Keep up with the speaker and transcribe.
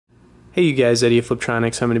Hey you guys, Eddie of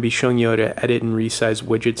Fliptronics. I'm going to be showing you how to edit and resize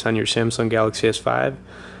widgets on your Samsung Galaxy S5.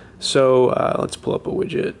 So let's pull up a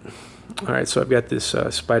widget. Alright, so I've got this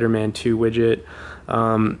Spider-Man 2 widget.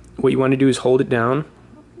 What you want to do is hold it down,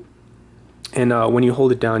 and when you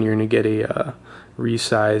hold it down you're going to get a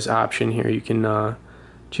resize option here. You can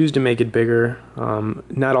choose to make it bigger.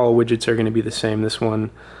 Not all widgets are going to be the same. This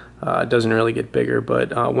one doesn't really get bigger,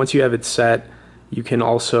 but once you have it set, you can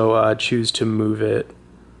also choose to move it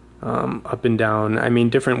up and down. I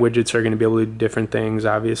mean, different widgets are going to be able to do different things,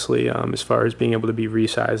 obviously, as far as being able to be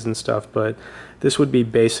resized and stuff. But this would be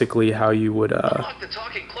basically how you would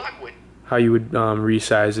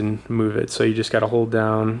resize and move it. So you just got to hold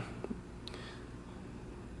down,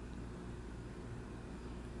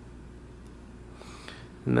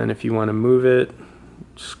 and then if you want to move it,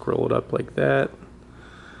 scroll it up like that.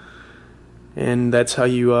 And that's how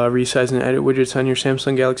you resize and edit widgets on your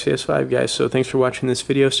Samsung Galaxy S5, guys. So thanks for watching this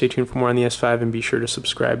video. Stay tuned for more on the S5 and be sure to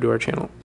subscribe to our channel.